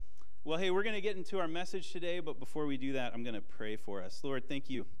Well, hey, we're going to get into our message today, but before we do that, I'm going to pray for us. Lord,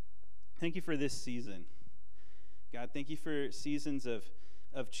 thank you. Thank you for this season. God, thank you for seasons of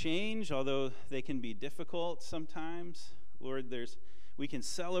change, although they can be difficult sometimes. Lord, we can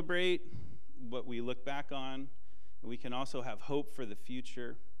celebrate what we look back on. We can also have hope for the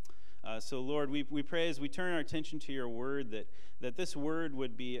future. So, Lord, we pray as we turn our attention to your word that this word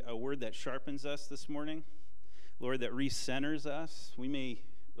would be a word that sharpens us this morning. Lord, that recenters us. We may,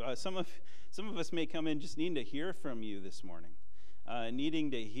 some of us may come in just needing to hear from you this morning,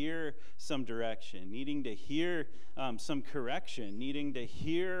 needing to hear some direction, needing to hear some correction, needing to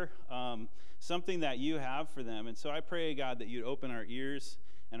hear something that you have for them. And so I pray, God, that you'd open our ears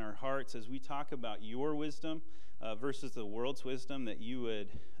and our hearts as we talk about your wisdom versus the world's wisdom, that you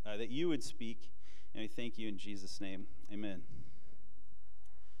would speak. And we thank you in Jesus' name. Amen.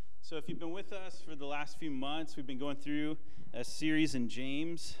 So if you've been with us for the last few months, we've been going through a series in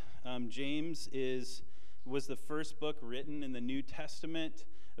James. James was the first book written in the New Testament.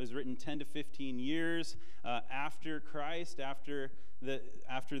 It was written 10 to 15 years after Christ, after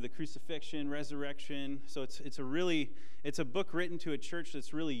the crucifixion, resurrection. So it's a book written to a church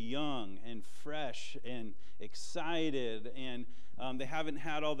that's really young and fresh and excited, and they haven't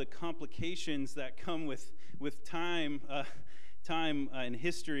had all the complications that come with time and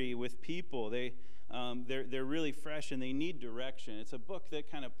history with people. They're really fresh and they need direction. It's a book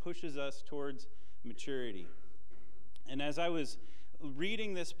that kind of pushes us towards maturity. And as I was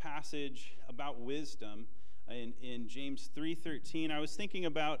reading this passage about wisdom in James 3:13, I was thinking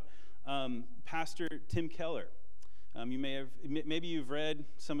about Pastor Tim Keller. Maybe you've read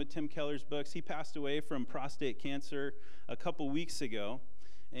some of Tim Keller's books. He passed away from prostate cancer a couple weeks ago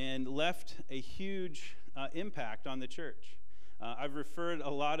and left a huge impact on the church. I've referred a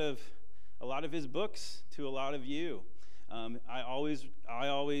lot of his books to a lot of you. I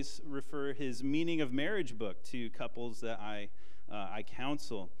always refer his Meaning of Marriage book to couples that I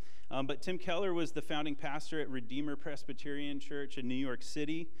counsel. But Tim Keller was the founding pastor at Redeemer Presbyterian Church in New York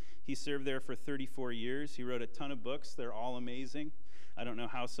City. He served there for 34 years. He wrote a ton of books. They're all amazing. I don't know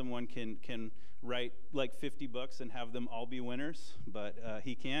how someone can write like 50 books and have them all be winners, but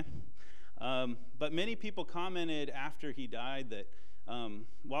he can. But many people commented after he died that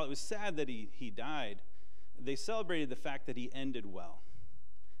while it was sad that he died, they celebrated the fact that he ended well.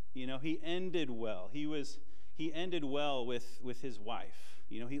 You know, he ended well. He ended well with his wife.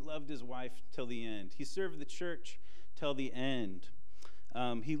 You know, he loved his wife till the end. He served the church till the end.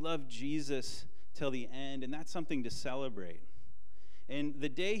 He loved Jesus till the end, and that's something to celebrate. And the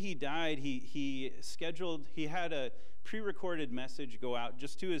day he died, he had a pre-recorded message go out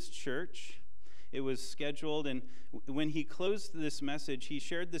just to his church. It was scheduled, and when he closed this message, he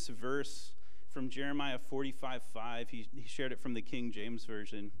shared this verse from Jeremiah 45:5. He shared it from the King James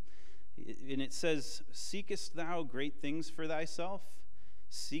Version. And it says, "Seekest thou great things for thyself?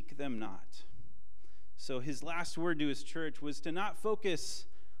 Seek them not." So his last word to his church was to not focus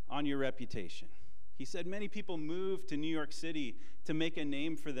on your reputation. He said many people move to New York City to make a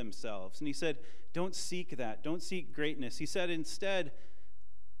name for themselves. And he said, don't seek that. Don't seek greatness. He said instead,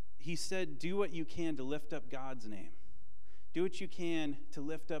 do what you can to lift up God's name. Do what you can to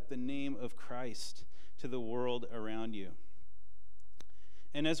lift up the name of Christ to the world around you.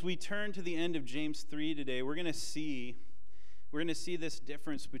 And as we turn to the end of James 3 today, we're going to see this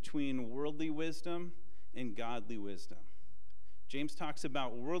difference between worldly wisdom and godly wisdom. James talks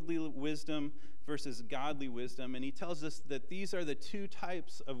about worldly wisdom versus godly wisdom, and he tells us that these are the two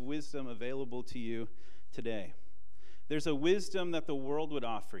types of wisdom available to you today. There's a wisdom that the world would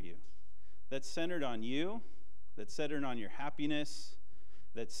offer you that's centered on you, that's centered on your happiness,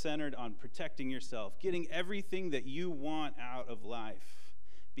 that's centered on protecting yourself, getting everything that you want out of life,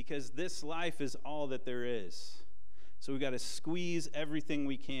 because this life is all that there is. So we've got to squeeze everything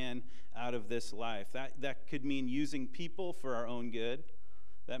we can out of this life. That could mean using people for our own good.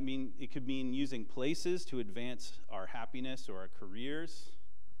 It could mean using places to advance our happiness or our careers.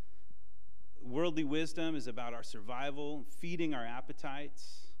 Worldly wisdom is about our survival, feeding our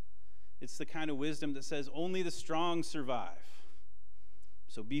appetites. It's the kind of wisdom that says only the strong survive.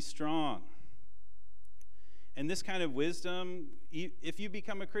 So be strong. And this kind of wisdom, if you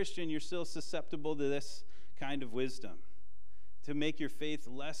become a Christian, you're still susceptible to this kind of wisdom, to make your faith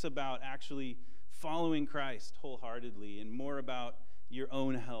less about actually following Christ wholeheartedly and more about your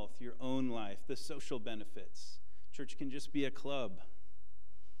own health, your own life, the social benefits. Church can just be a club.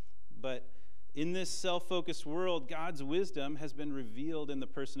 But in this self-focused world, God's wisdom has been revealed in the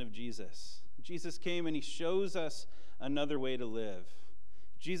person of Jesus. Jesus came and he shows us another way to live.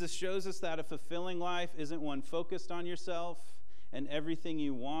 Jesus shows us that a fulfilling life isn't one focused on yourself and everything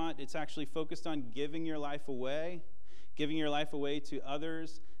you want. It's actually focused on giving your life away to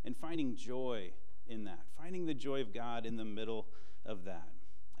others, and finding joy in that, finding the joy of God in the middle of that.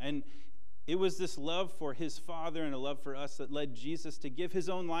 And it was this love for his Father and a love for us that led Jesus to give his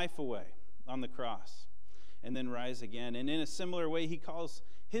own life away on the cross and then rise again. And in a similar way, he calls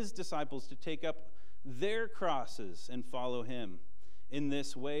his disciples to take up their crosses and follow him in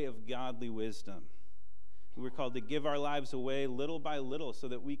this way of godly wisdom. We're called to give our lives away little by little so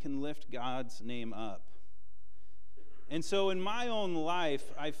that we can lift God's name up. And so in my own life,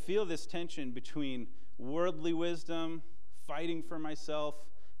 I feel this tension between worldly wisdom, fighting for myself,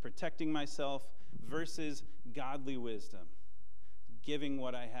 protecting myself, versus godly wisdom, giving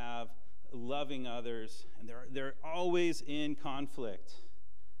what I have, loving others, and they're always in conflict.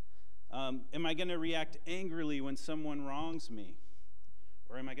 Am I going to react angrily when someone wrongs me?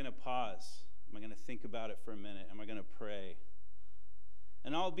 Or am I going to pause? Am I going to think about it for a minute? Am I going to pray?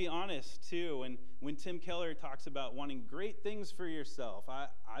 And I'll be honest, too, when Tim Keller talks about wanting great things for yourself,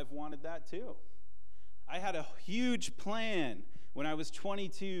 I've wanted that, too. I had a huge plan when I was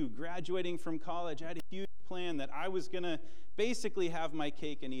 22, graduating from college. I had a huge plan that I was going to basically have my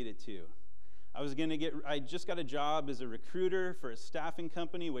cake and eat it, too. I just got a job as a recruiter for a staffing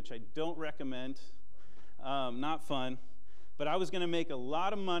company, which I don't recommend. Not fun. But I was going to make a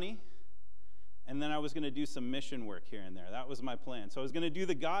lot of money, and then I was going to do some mission work here and there. That was my plan. So I was going to do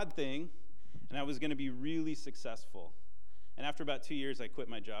the God thing, and I was going to be really successful. And after about 2 years, I quit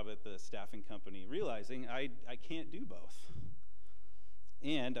my job at the staffing company, realizing I can't do both.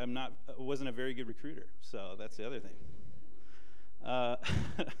 And wasn't a very good recruiter, so that's the other thing.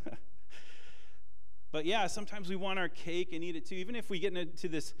 But yeah, sometimes we want our cake and eat it too. Even if we get into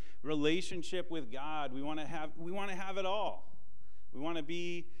this relationship with God, we want to have it all. We want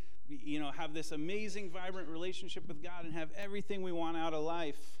to have this amazing, vibrant relationship with God and have everything we want out of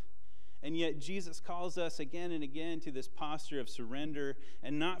life. And yet Jesus calls us again and again to this posture of surrender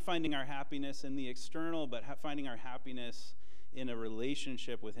and not finding our happiness in the external, but finding our happiness in a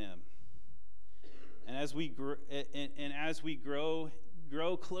relationship with him. And as we grow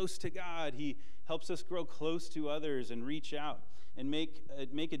close to God, he helps us grow close to others and reach out and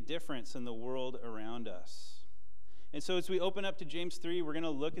make a difference in the world around us. And so as we open up to James 3, we're going to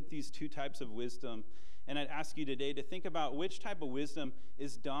look at these two types of wisdom. And I'd ask you today to think about which type of wisdom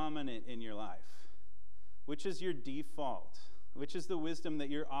is dominant in your life. Which is your default? Which is the wisdom that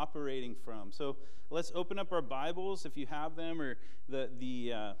you're operating from? So let's open up our Bibles if you have them, or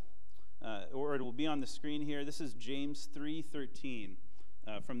or it will be on the screen here. This is James 3:13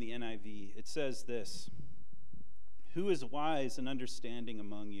 from the NIV. It says this: "Who is wise and understanding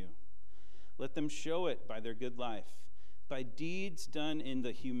among you? Let them show it by their good life, by deeds done in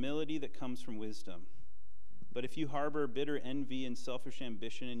the humility that comes from wisdom. But if you harbor bitter envy and selfish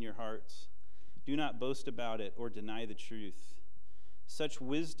ambition in your hearts, do not boast about it or deny the truth. Such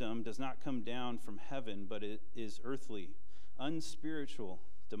wisdom does not come down from heaven, but it is earthly, unspiritual,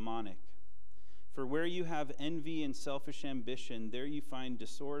 demonic. For where you have envy and selfish ambition, there you find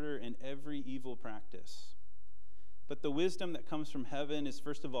disorder and every evil practice. But the wisdom that comes from heaven is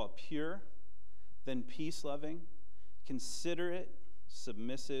first of all pure, then peace-loving, considerate,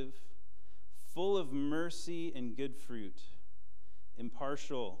 submissive, full of mercy and good fruit,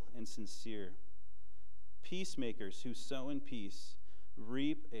 impartial and sincere. Peacemakers who sow in peace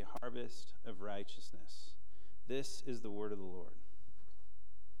reap a harvest of righteousness." This is the word of the Lord.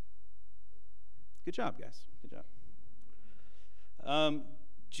 Good job, guys. Good job.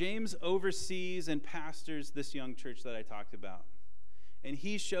 James oversees and pastors this young church that I talked about. And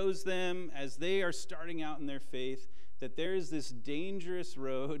he shows them, as they are starting out in their faith, that there is this dangerous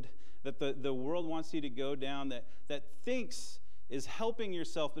road that the world wants you to go down that thinks is helping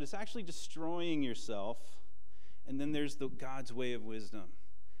yourself, but it's actually destroying yourself. And then there's God's way of wisdom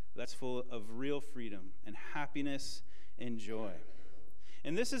that's full of real freedom and happiness and joy.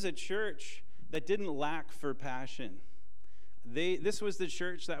 And this is a church that didn't lack for passion. This was the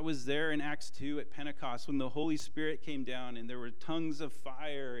church that was there in Acts 2 at Pentecost when the Holy Spirit came down and there were tongues of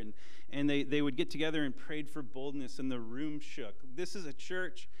fire, and they would get together and prayed for boldness and the room shook. This is a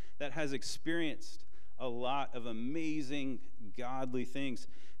church that has experienced a lot of amazing godly things.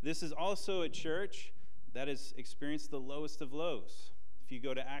 This is also a church that has experienced the lowest of lows. If you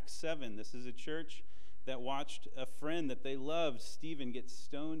go to Acts 7, this is a church that watched a friend that they loved, Stephen, get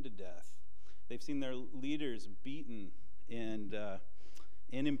stoned to death. They've seen their leaders beaten and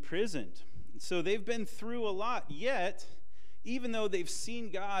imprisoned. So they've been through a lot, yet, even though they've seen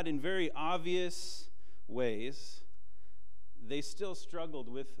God in very obvious ways, they still struggled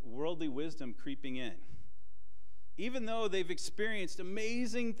with worldly wisdom creeping in. even though they've experienced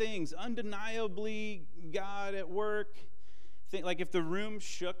amazing things, undeniably God at work. Like if the room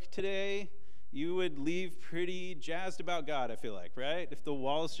shook today, you would leave pretty jazzed about God, I feel like, right? If the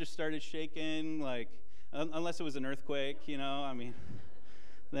walls just started shaking, like, unless it was an earthquake, I mean,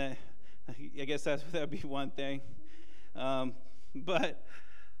 I guess that would be one thing. But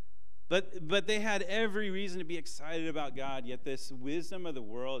they had every reason to be excited about God, yet this wisdom of the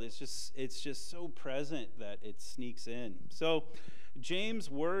world it's just so present that it sneaks in. So James'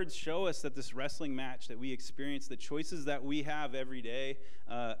 words show us that this wrestling match that we experience, the choices that we have every day,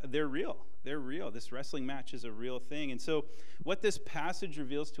 they're real. They're real. This wrestling match is a real thing. And so what this passage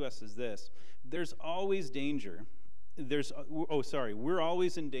reveals to us is this. There's always danger. We're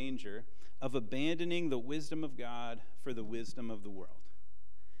always in danger of abandoning the wisdom of God for the wisdom of the world.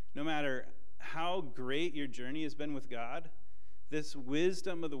 No matter how great your journey has been with God, this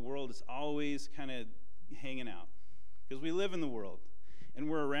wisdom of the world is always kind of hanging out because we live in the world and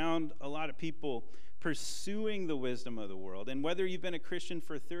we're around a lot of people pursuing the wisdom of the world. And whether you've been a Christian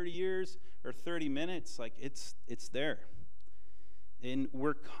for 30 years or 30 minutes, like it's there. And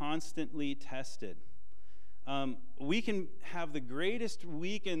we're constantly tested. We can have the greatest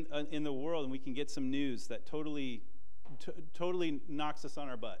week in the world and we can get some news that totally knocks us on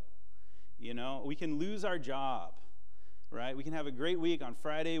our butt. We can lose our job, right? We can have a great week. On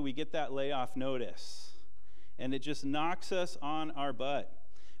Friday, we get that layoff notice, and it just knocks us on our butt.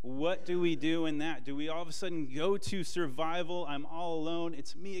 What do we do in that? Do we all of a sudden go to survival? I'm all alone.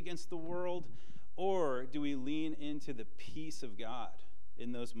 It's me against the world. Or do we lean into the peace of God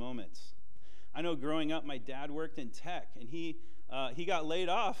in those moments? I know growing up, my dad worked in tech, and he got laid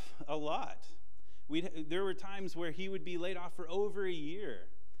off a lot. There were times where he would be laid off for over a year.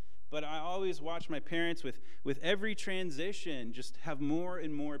 But I always watched my parents with every transition just have more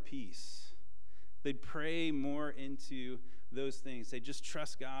and more peace. They'd pray more into those things. They'd just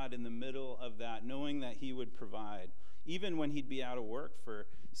trust God in the middle of that, knowing that he would provide, even when he'd be out of work for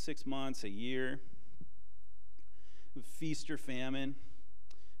 6 months, a year, feast or famine.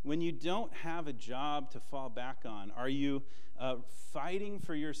 When you don't have a job to fall back on, are you fighting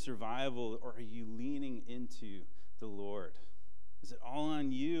for your survival, or are you leaning into the Lord? Is it all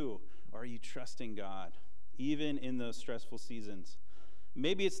on you, or are you trusting God, even in those stressful seasons?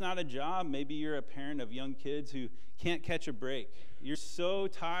 Maybe it's not a job. Maybe you're a parent of young kids who can't catch a break. You're so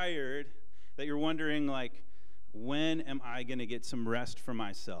tired that you're wondering, like, when am I going to get some rest for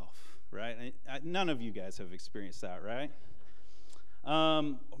myself, right? None of you guys have experienced that, right?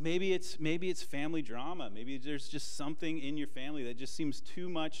 Maybe it's family drama. Maybe there's just something in your family that just seems too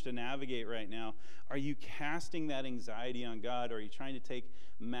much to navigate right now. Are you casting that anxiety on God, or are you trying to take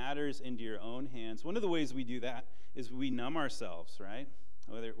matters into your own hands? One of the ways we do that is we numb ourselves, right?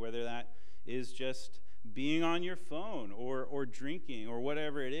 Whether that is just being on your phone or drinking or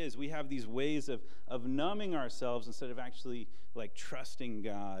whatever it is. We have these ways of numbing ourselves instead of actually like trusting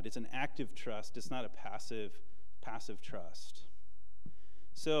God. It's an active trust. It's not a passive trust.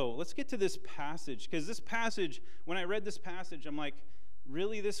 So let's get to this passage, because this passage, when I read this passage, I'm like,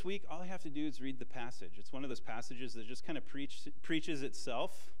 really this week, all I have to do is read the passage. It's one of those passages that just kind of preaches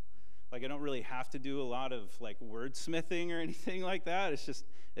itself. Like I don't really have to do a lot of like wordsmithing or anything like that.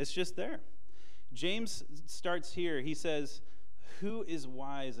 It's just there. James starts here. He says, who is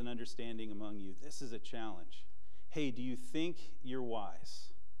wise and understanding among you? This is a challenge. Hey, do you think you're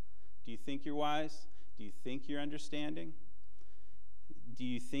wise? Do you think you're wise? Do you think you're understanding? Do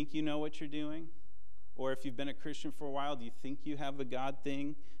you think you know what you're doing? Or if you've been a Christian for a while, do you think you have the God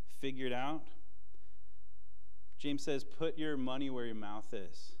thing figured out? James says, put your money where your mouth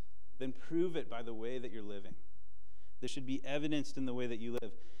is. Then prove it by the way that you're living. This should be evidenced in the way that you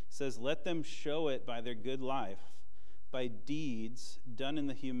live. It says, let them show it by their good life, by deeds done in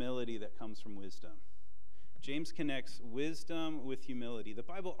the humility that comes from wisdom. James connects wisdom with humility. The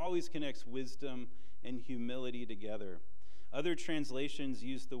Bible always connects wisdom and humility together. Other translations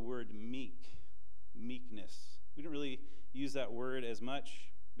use the word meekness. We don't really use that word as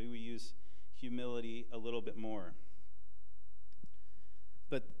much. Maybe we use humility a little bit more.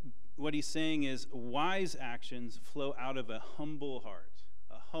 But what he's saying is wise actions flow out of a humble heart,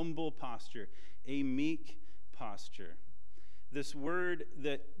 a humble posture, a meek posture. This word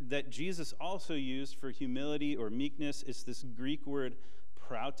that Jesus also used for humility or meekness is this Greek word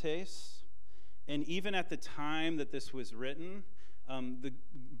prautes. And even at the time that this was written,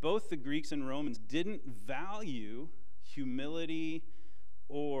 both the Greeks and Romans didn't value humility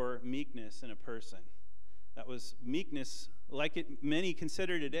or meekness in a person. That was meekness, like many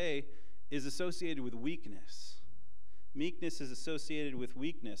consider today, is associated with weakness. Meekness is associated with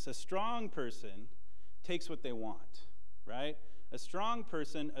weakness. A strong person takes what they want, right? A strong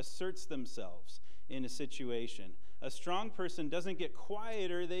person asserts themselves in a situation. A strong person doesn't get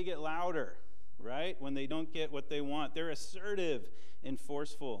quieter, they get louder, right? When they don't get what they want. They're assertive and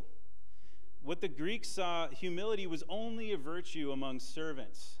forceful. What the Greeks saw, humility was only a virtue among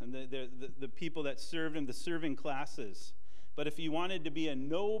servants and the people that served in the serving classes. But if you wanted to be a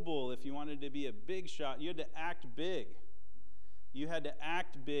noble, if you wanted to be a big shot, you had to act big. You had to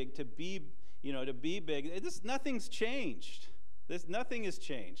act big to be big. Nothing's changed. Nothing has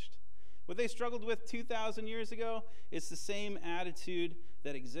changed. What they struggled with 2,000 years ago, it's the same attitude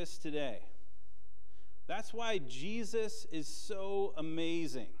that exists today. That's why Jesus is so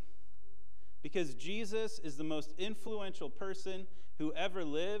amazing. Because Jesus is the most influential person who ever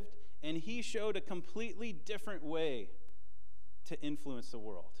lived, and he showed a completely different way to influence the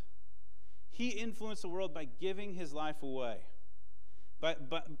world. He influenced the world by giving his life away,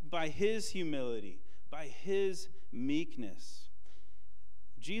 by his humility, by his meekness.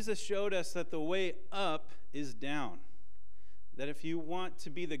 Jesus showed us that the way up is down. That if you want to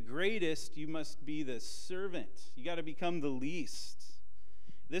be the greatest, you must be the servant. You got to become the least.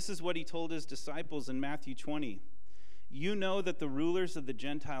 This is what he told his disciples in Matthew 20. You know that the rulers of the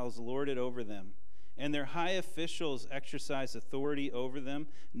Gentiles lord it over them, and their high officials exercise authority over them.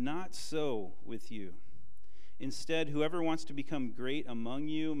 Not so with you. Instead, whoever wants to become great among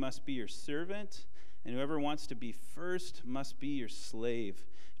you must be your servant, and whoever wants to be first must be your slave,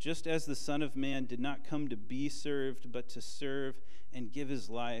 just as the Son of Man did not come to be served, but to serve and give his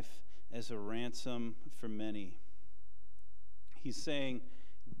life as a ransom for many. He's saying,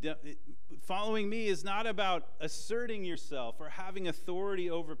 following me is not about asserting yourself or having authority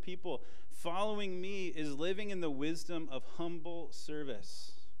over people. Following me is living in the wisdom of humble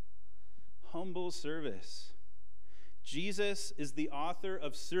service. Humble service. Jesus is the author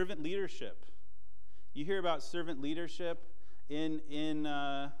of servant leadership. You hear about servant leadership in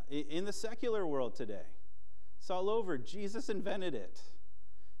the secular world today. It's all over. Jesus invented it.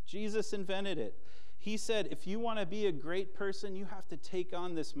 Jesus invented it. He said, if you want to be a great person, you have to take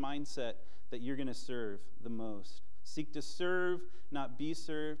on this mindset that you're going to serve the most. Seek to serve, not be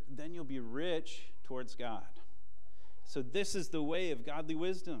served. Then you'll be rich towards God. So this is the way of godly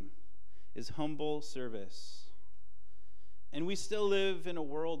wisdom, is humble service. And we still live in a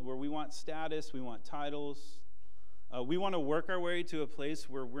world where we want status, we want titles. We want to work our way to a place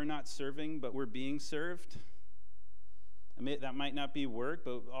where we're not serving, but we're being served. That might not be work,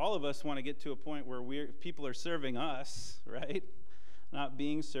 but all of us want to get to a point where people are serving us, right? Not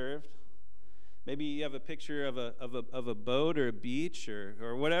being served. Maybe you have a picture of a boat or a beach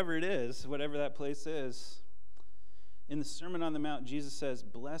or whatever it is, whatever that place is. In the Sermon on the Mount, Jesus says,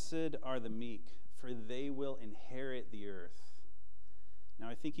 "Blessed are the meek, for they will inherit the earth." Now,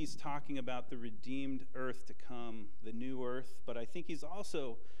 I think he's talking about the redeemed earth to come, the new earth, but I think he's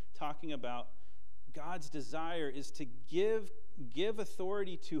also talking about God's desire is to give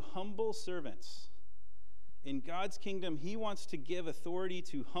authority to humble servants. In God's kingdom, he wants to give authority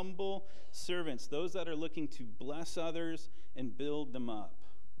to humble servants, those that are looking to bless others and build them up.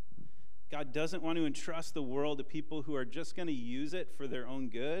 God doesn't want to entrust the world to people who are just going to use it for their own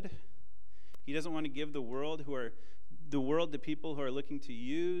good. He doesn't want to give the world to people who are looking to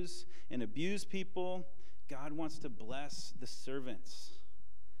use and abuse people. God wants to bless the servants.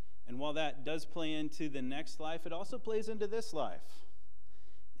 And while that does play into the next life, it also plays into this life.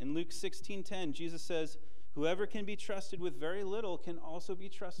 In Luke 16:10, Jesus says, "Whoever can be trusted with very little can also be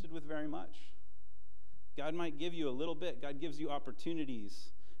trusted with very much." God might give you a little bit. God gives you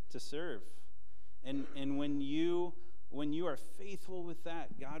opportunities to serve. And when you are faithful with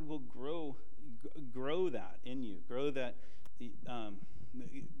that, God will grow that in you, grow that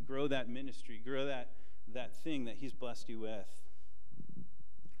ministry, grow that thing that he's blessed you with.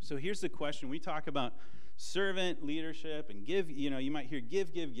 So here's the question. We talk about servant leadership and give, you might hear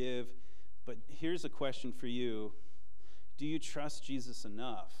give, but here's a question for you. Do you trust Jesus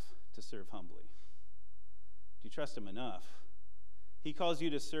enough to serve humbly? Do you trust him enough? He calls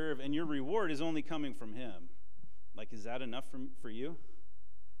you to serve, and your reward is only coming from him. Is that enough for you?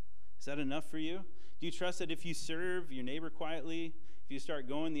 Is that enough for you? Do you trust that if you serve your neighbor quietly, if you start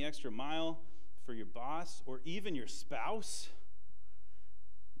going the extra mile for your boss or even your spouse?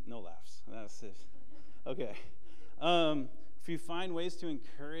 No laughs. That's it. Okay. If you find ways to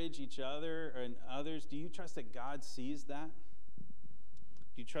encourage each other and others, do you trust that God sees that?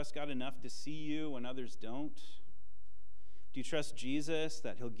 Do you trust God enough to see you when others don't? Do you trust Jesus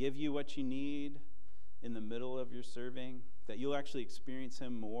that he'll give you what you need in the middle of your serving? That you'll actually experience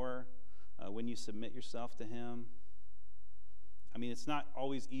him more when you submit yourself to him? It's not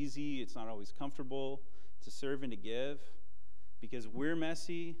always easy. It's not always comfortable. to serve and to give. Because we're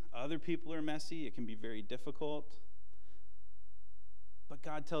messy, other people are messy, it can be very difficult. But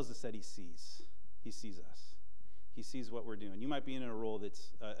God tells us that he sees. He sees us. He sees what we're doing. You might be in a role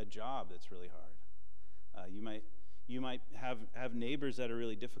that's a job that's really hard. You might have neighbors that are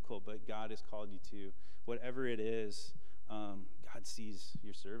really difficult, but God has called you to. Whatever it is, God sees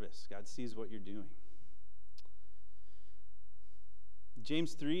your service. God sees what you're doing.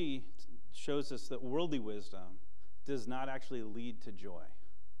 James 3 shows us that worldly wisdom does not actually lead to joy.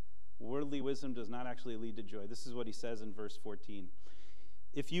 Worldly wisdom does not actually lead to joy. This is what he says in verse 14.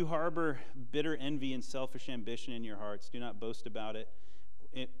 If you harbor bitter envy and selfish ambition in your hearts, do not boast about it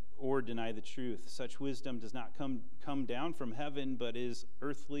or deny the truth. Such wisdom does not come down from heaven, but is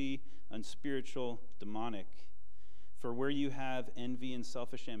earthly, unspiritual, demonic. For where you have envy and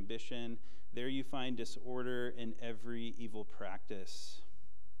selfish ambition, there you find disorder and every evil practice.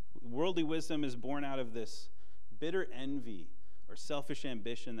 Worldly wisdom is born out of this bitter envy or selfish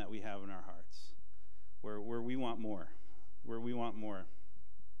ambition that we have in our hearts, where we want more, I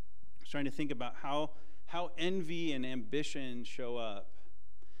was trying to think about how envy and ambition show up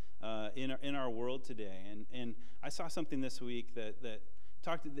in our world today, and I saw something this week that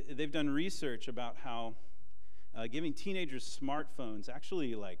they've done research about how giving teenagers smartphones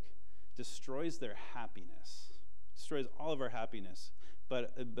actually destroys their happiness, destroys all of our happiness.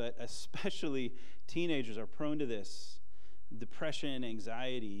 But especially teenagers are prone to this depression,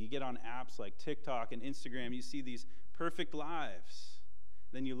 anxiety. You get on apps like TikTok and Instagram, you see these perfect lives.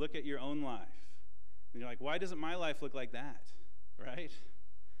 Then you look at your own life, and you're like, why doesn't my life look like that, right?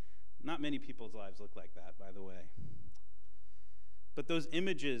 Not many people's lives look like that, by the way. But those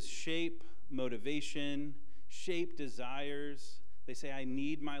images shape motivation, shape desires. They say, I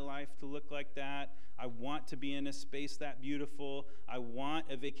need my life to look like that. I want to be in a space that beautiful. I want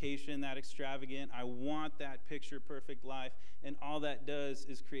a vacation that extravagant. I want that picture-perfect life. And all that does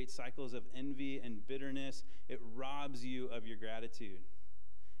is create cycles of envy and bitterness. It robs you of your gratitude.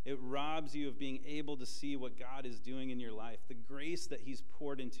 It robs you of being able to see what God is doing in your life, the grace that he's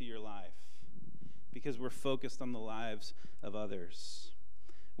poured into your life, because we're focused on the lives of others.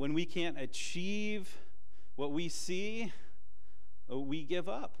 When we can't achieve what we see, we give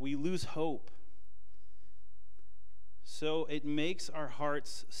up. We lose hope. So it makes our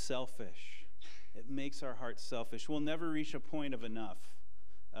hearts selfish. It makes our hearts selfish. We'll never reach a point of enough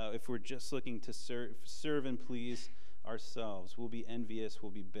if we're just looking to serve and please ourselves. We'll be envious.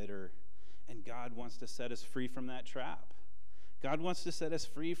 We'll be bitter. And God wants to set us free from that trap. God wants to set us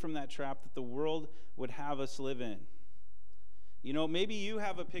free from that trap that the world would have us live in. You know, maybe you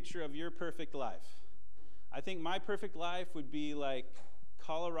have a picture of your perfect life. I think my perfect life would be like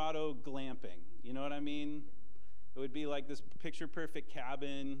Colorado glamping. You know what I mean? It would be like this picture-perfect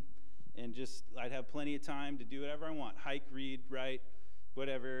cabin, and just I'd have plenty of time to do whatever I want. Hike, read, write,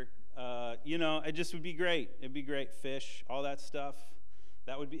 whatever. It just would be great. It'd be great. Fish, all that stuff.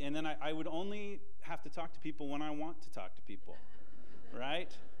 That would be, and then I would only have to talk to people when I want to talk to people, right?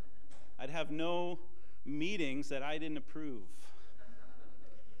 I'd have no meetings that I didn't approve.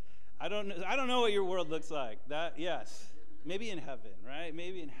 I don't know what your world looks like. That, yes, maybe in heaven, right?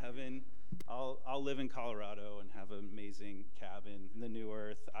 Maybe in heaven, I'll live in Colorado and have an amazing cabin in the new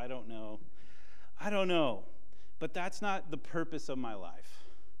earth. I don't know. But that's not the purpose of my life.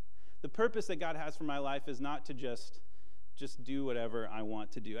 The purpose that God has for my life is not to just do whatever I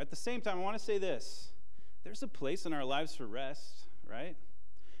want to do. At the same time, I want to say this. There's a place in our lives for rest, right?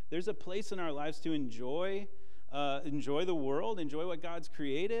 There's a place in our lives to enjoy the world, enjoy what God's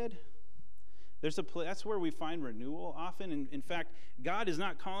created. That's where we find renewal often. And in fact, God is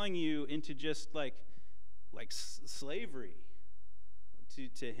not calling you into just like slavery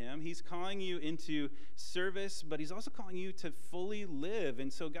to him. He's calling you into service, but he's also calling you to fully live.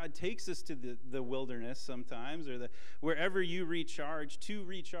 And so God takes us to the wilderness sometimes, or wherever you recharge, to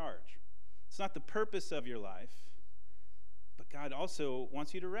recharge. It's not the purpose of your life, but God also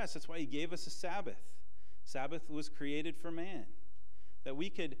wants you to rest. That's why he gave us a Sabbath. Sabbath was created for man, that we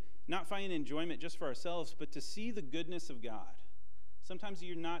could not find enjoyment just for ourselves, but to see the goodness of God. Sometimes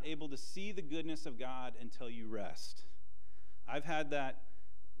you're not able to see the goodness of God until you rest. I've had that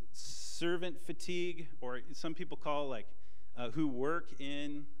servant fatigue, or some people call who work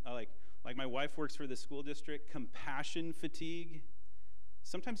in, like my wife works for the school district, compassion fatigue.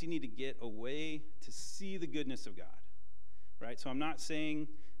 Sometimes you need to get away to see the goodness of God, right? So I'm not saying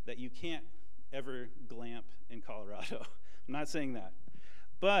that you can't ever glamp in Colorado. I'm not saying that.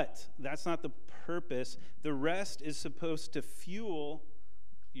 But that's not the purpose. The rest is supposed to fuel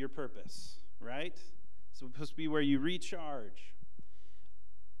your purpose, right? It's supposed to be where you recharge.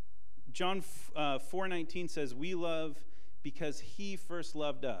 John 4:19 says, we love because he first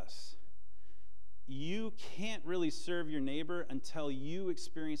loved us. You can't really serve your neighbor until you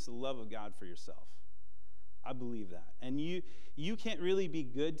experience the love of God for yourself. I believe that. And you can't really be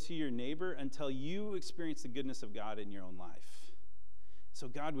good to your neighbor until you experience the goodness of God in your own life. So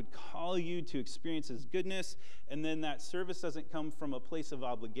God would call you to experience his goodness, and then that service doesn't come from a place of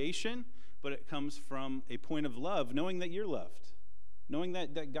obligation, but it comes from a point of love, knowing that you're loved, knowing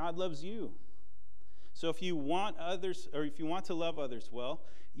that God loves you. So if you want others, or if you want to love others well,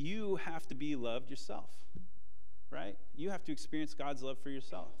 you have to be loved yourself, right? You have to experience God's love for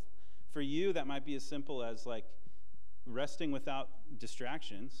yourself. For you, that might be as simple as like resting without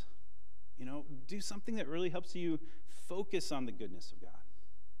distractions. Do something that really helps you focus on the goodness of God.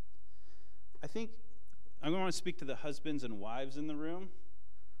 I think I'm going to speak to the husbands and wives in the room.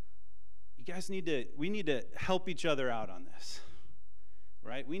 We need to help each other out on this,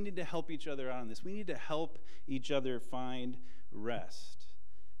 right? We need to help each other out on this. We need to help each other find rest.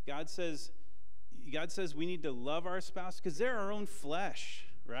 God says we need to love our spouse because they're our own flesh,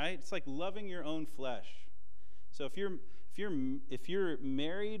 right? It's like loving your own flesh. So if you're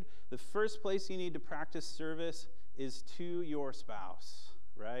married, the first place you need to practice service is to your spouse,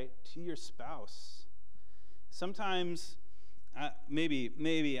 right? To your spouse. Sometimes,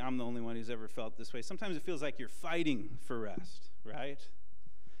 maybe I'm the only one who's ever felt this way. Sometimes it feels like you're fighting for rest, right?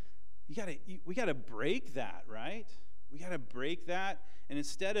 We gotta break that, right? We gotta break that, and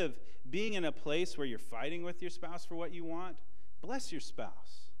instead of being in a place where you're fighting with your spouse for what you want, bless your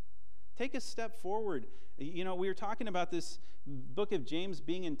spouse. Take a step forward. We were talking about this book of James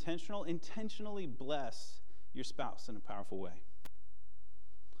being intentional. Intentionally bless your spouse in a powerful way.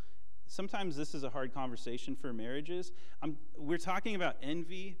 Sometimes this is a hard conversation for marriages. We're talking about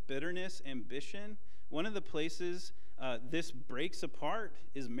envy, bitterness, ambition. One of the places this breaks apart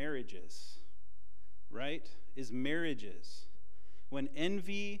is marriages, right? Is marriages. When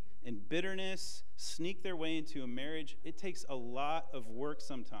envy and bitterness sneak their way into a marriage, it takes a lot of work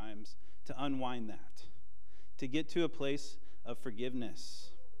sometimes to unwind that, to get to a place of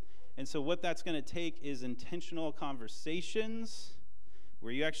forgiveness. And so what that's going to take is intentional conversations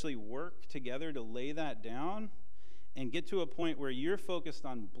where you actually work together to lay that down and get to a point where you're focused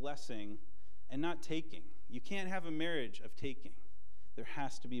on blessing and not taking. You can't have a marriage of taking. There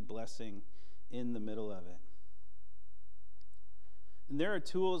has to be blessing in the middle of it. And there are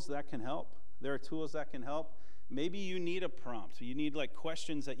tools that can help. Maybe you need a prompt. You need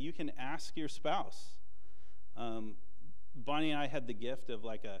questions that you can ask your spouse. Bonnie and I had the gift of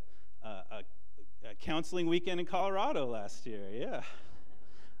a counseling weekend in Colorado last year. Yeah.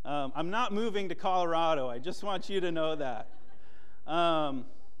 I'm not moving to Colorado. I just want you to know that.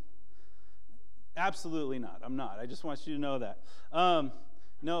 Absolutely not. I'm not. I just want you to know that.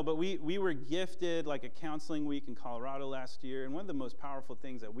 No, but we were gifted a counseling week in Colorado last year, and one of the most powerful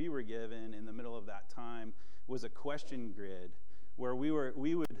things that we were given in the middle of that time was a question grid where we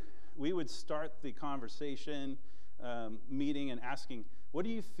would start the conversation meeting and asking, what are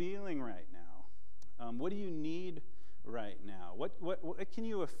you feeling right now? What do you need right now? What can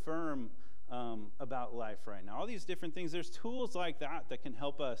you affirm about life right now? All these different things. There's tools like that can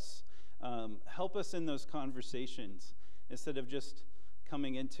help us in those conversations instead of just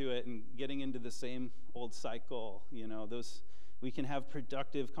coming into it and getting into the same old cycle. We can have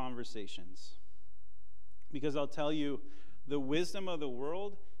productive conversations. Because I'll tell you, the wisdom of the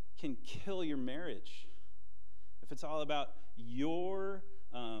world can kill your marriage. If it's all about your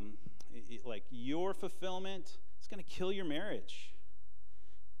fulfillment, it's going to kill your marriage.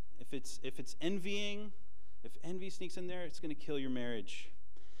 If it's envying, if envy sneaks in there, it's going to kill your marriage.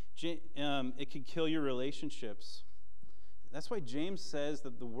 It could kill your relationships. That's why James says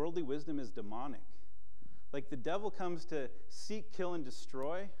that the worldly wisdom is demonic. The devil comes to seek, kill, and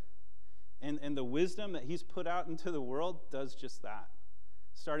destroy, and the wisdom that he's put out into the world does just that,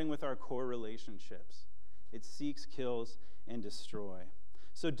 starting with our core relationships. It seeks, kills, and destroy.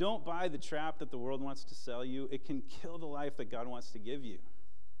 So don't buy the trap that the world wants to sell you. It can kill the life that God wants to give you.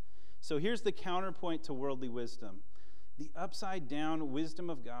 So here's the counterpoint to worldly wisdom. The upside down wisdom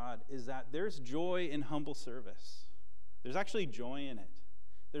of God is that there's joy in humble service. There's actually joy in it.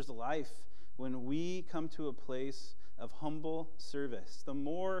 There's life when we come to a place of humble service. The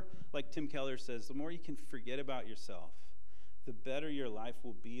more, like Tim Keller says, the more you can forget about yourself, the better your life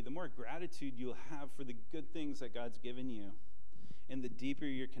will be, the more gratitude you'll have for the good things that God's given you, and the deeper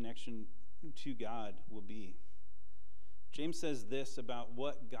your connection to God will be. James says this about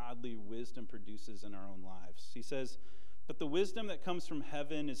what godly wisdom produces in our own lives. He says, "But the wisdom that comes from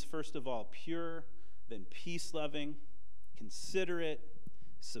heaven is first of all pure, then peace-loving, considerate,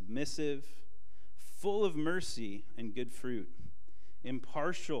 submissive, full of mercy and good fruit,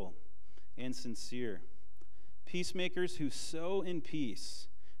 impartial and sincere. Peacemakers who sow in peace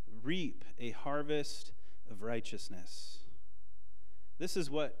reap a harvest of righteousness. This is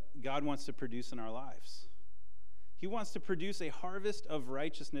what God wants to produce in our lives. He wants to produce a harvest of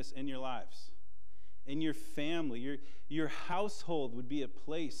righteousness in your lives, in your family. Your household would be a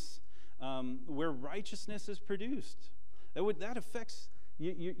place where righteousness is produced. That affects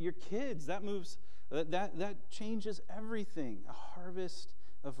your kids. That changes everything. A harvest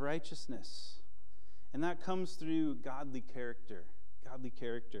of righteousness. And that comes through godly character. Godly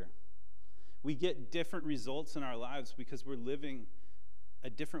character. We get different results in our lives because we're living a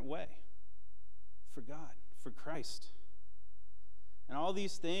different way for God, for Christ. And all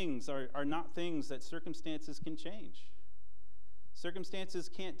these things are not things that circumstances can change. Circumstances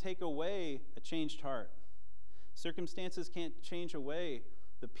can't take away a changed heart. Circumstances can't change away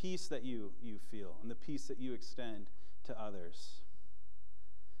the peace that you feel and the peace that you extend to others.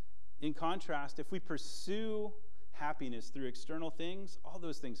 In contrast, if we pursue happiness through external things, all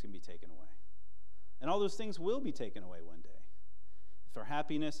those things can be taken away. And all those things will be taken away one day. If our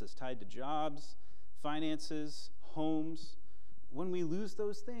happiness is tied to jobs, finances, homes, when we lose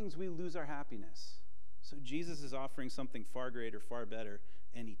those things, we lose our happiness. So Jesus is offering something far greater, far better,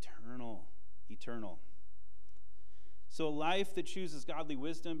 and eternal. So a life that chooses godly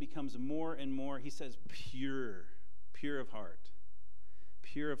wisdom becomes more and more, he says, pure of heart,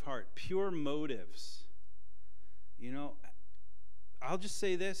 pure motives. You know, I'll just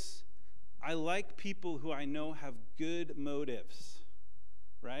say this. I like people who I know have good motives,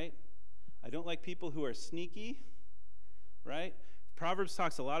 right? I don't like people who are sneaky, right? Proverbs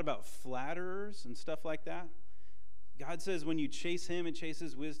talks a lot about flatterers and stuff like that. God says when you chase him and chase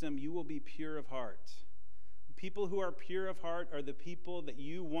his wisdom, you will be pure of heart. People who are pure of heart are the people that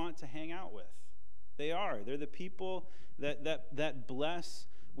you want to hang out with. They are. They're the people that bless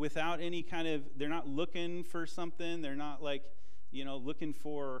without any kind of, they're not looking for something. They're not like, looking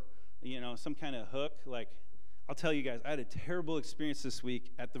for, some kind of hook. Like, I'll tell you guys, I had a terrible experience this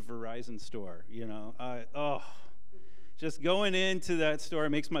week at the Verizon store, just going into that store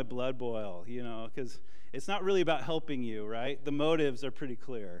makes my blood boil, because it's not really about helping you, right? The motives are pretty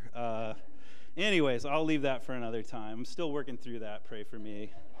clear. Anyways, I'll leave that for another time. I'm still working through that. Pray for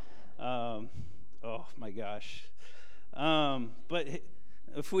me. Oh, my gosh. But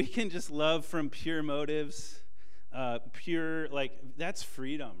if we can just love from pure motives, that's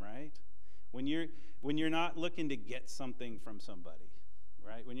freedom, right? When you're not looking to get something from somebody,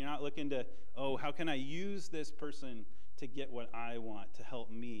 right? When you're not looking to, how can I use this person to get what I want to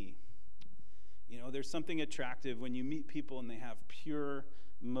help me? There's something attractive when you meet people and they have pure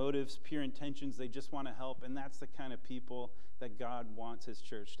motives, pure intentions. They just want to help, and that's the kind of people that God wants his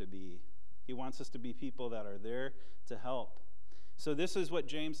church to be. He wants us to be people that are there to help. So this is what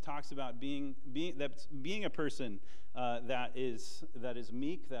James talks about, being a person that is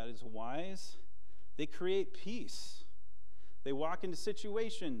meek, that is wise. They create peace. They walk into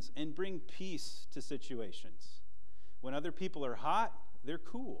situations and bring peace to situations. When other people are hot, they're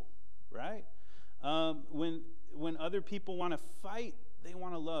cool, right? When other people want to fight, they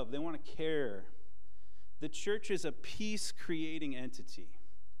want to love, they want to care. The church is a peace-creating entity,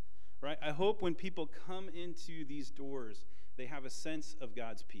 right? I hope when people come into these doors, they have a sense of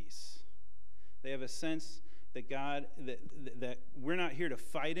God's peace. They have a sense that that we're not here to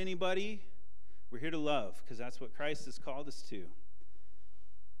fight anybody. We're here to love, because that's what Christ has called us to.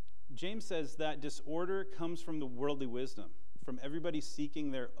 James says that disorder comes from the worldly wisdom, from everybody seeking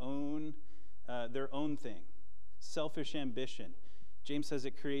their own thing, selfish ambition. James says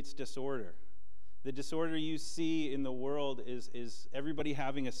it creates disorder. The disorder you see in the world is everybody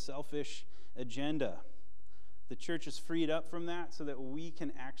having a selfish agenda. The church is freed up from that so that we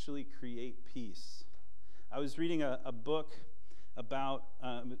can actually create peace. I was reading a book about,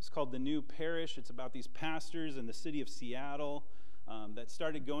 it's called The New Parish. It's about these pastors in the city of Seattle that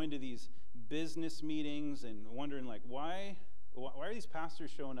started going to these business meetings and wondering, why are these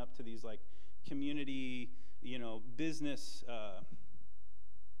pastors showing up to these, community, business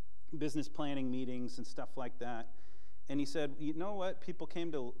planning meetings and stuff like that. And he said, you know what people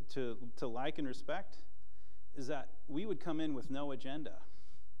came to like and respect is that we would come in with no agenda.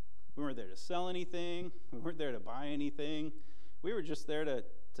 We weren't there to sell anything. We weren't there to buy anything. We were just there to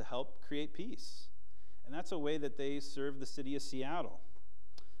help create peace. And that's a way that they serve the city of Seattle.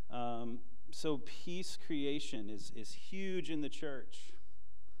 So peace creation is huge in the church.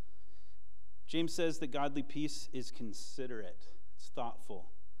 James says that godly peace is considerate. It's thoughtful.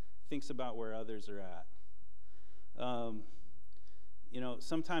 Thinks about where others are at.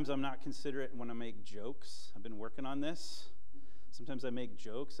 sometimes I'm not considerate when I make jokes. I've been working on this. Sometimes I make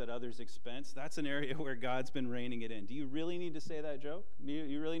jokes at others' expense. That's an area where God's been reining it in. Do you really need to say that joke? Do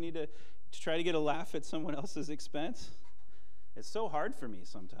you really need to try to get a laugh at someone else's expense? It's so hard for me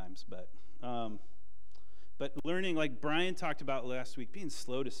sometimes, but learning, like Brian talked about last week, being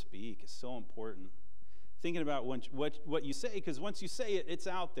slow to speak is so important. Thinking about what you say, because once you say it, it's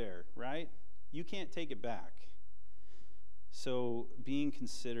out there, right? You can't take it back. So being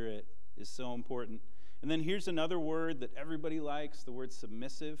considerate is so important. And then here's another word that everybody likes, the word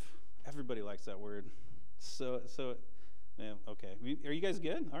submissive. Everybody likes that word. So yeah, okay. Are you guys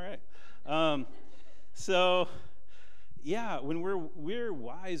good? All right. When we're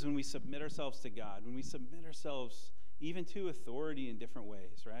wise when we submit ourselves to God, when we submit ourselves even to authority in different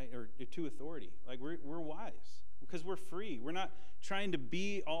ways, right? Or to authority. Like we're wise because we're free. We're not trying to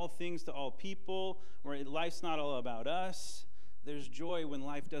be all things to all people, or life's not all about us. There's joy when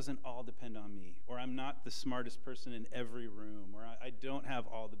life doesn't all depend on me, or I'm not the smartest person in every room, or I don't have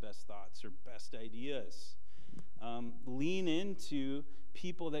all the best thoughts or best ideas. Lean into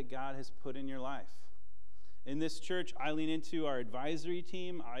people that God has put in your life. In this church, I lean into our advisory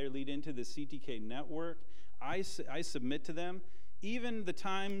team. I lean into the CTK network. I submit to them. Even the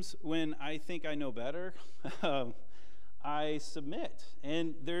times when I think I know better, I submit.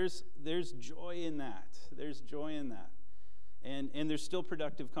 And there's joy in that. There's joy in that. And there's still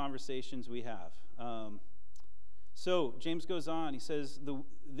productive conversations we have. So James goes on. He says,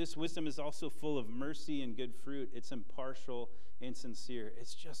 this wisdom is also full of mercy and good fruit. It's impartial and sincere.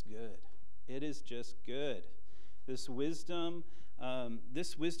 It's just good. It is just good. This wisdom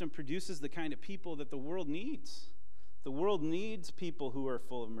produces the kind of people that the world needs. The world needs people who are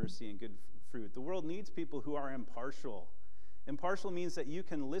full of mercy and good fruit. The world needs people who are impartial. Impartial means that you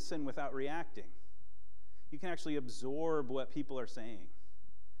can listen without reacting. You can actually absorb what people are saying.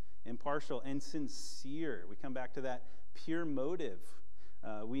 Impartial and sincere. We come back to that pure motive.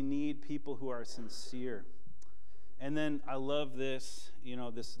 We need people who are sincere. And then I love this,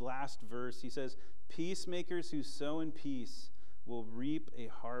 this last verse. He says, peacemakers who sow in peace will reap a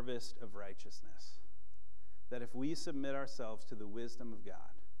harvest of righteousness. That if we submit ourselves to the wisdom of God,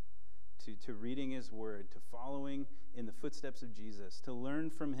 to reading his word, to following in the footsteps of Jesus, to learn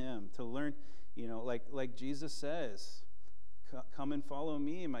from him, to learn, like Jesus says, come and follow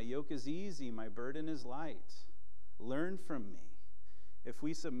me. My yoke is easy. My burden is light. Learn from me. If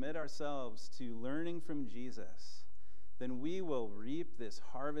we submit ourselves to learning from Jesus, then we will reap this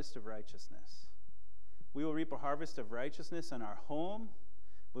harvest of righteousness. We will reap a harvest of righteousness in our home.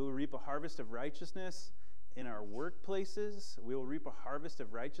 We will reap a harvest of righteousness in our workplaces. We will reap a harvest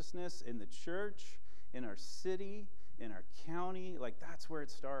of righteousness in the church, in our city, in our county. That's where it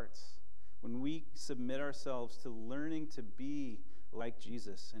starts. When we submit ourselves to learning to be like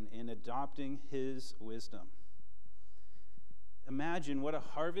Jesus and adopting his wisdom. Imagine what a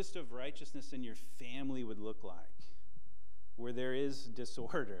harvest of righteousness in your family would look like, where there is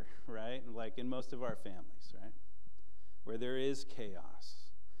disorder, right? Like in most of our families, right? Where there is chaos,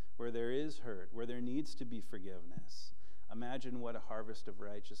 where there is hurt, where there needs to be forgiveness. Imagine what a harvest of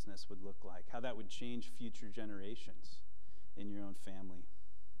righteousness would look like, how that would change future generations in your own family.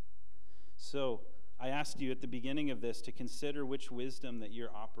 So I asked you at the beginning of this to consider which wisdom that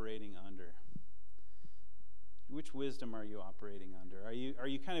you're operating under. Which wisdom are you operating under? Are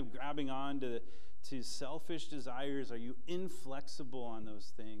you kind of grabbing on to selfish desires? Are you inflexible on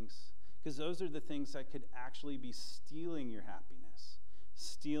those things? Because those are the things that could actually be stealing your happiness,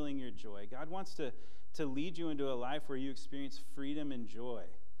 stealing your joy. God wants to lead you into a life where you experience freedom and joy.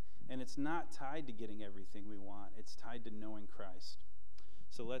 And it's not tied to getting everything we want. It's tied to knowing Christ.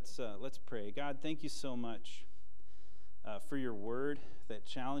 So let's pray. God, thank you so much for your word that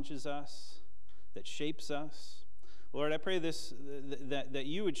challenges us, that shapes us. Lord, I pray that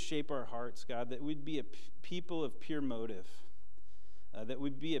you would shape our hearts, God, that we'd be a people of pure motive, that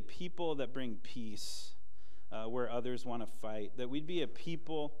we'd be a people that bring peace where others want to fight, that we'd be a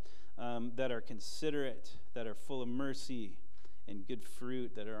people that are considerate, that are full of mercy and good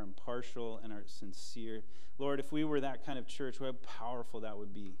fruit, that are impartial and are sincere. Lord, if we were that kind of church, how powerful that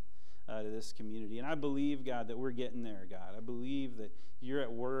would be to this community. And I believe, God, that we're getting there, God. I believe that you're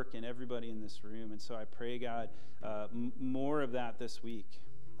at work in everybody in this room. And so I pray, God, more of that this week.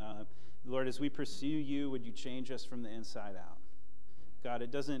 Lord, as we pursue you, would you change us from the inside out? God,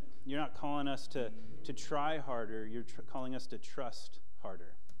 you're not calling us to try harder. You're calling us to trust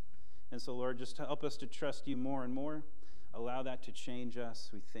harder. And so, Lord, just help us to trust you more and more. Allow that to change us.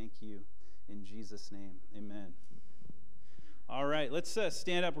 We thank you in Jesus' name. Amen. All right, let's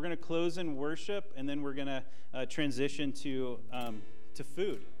stand up. We're going to close in worship, and then we're going to transition to to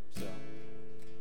food. So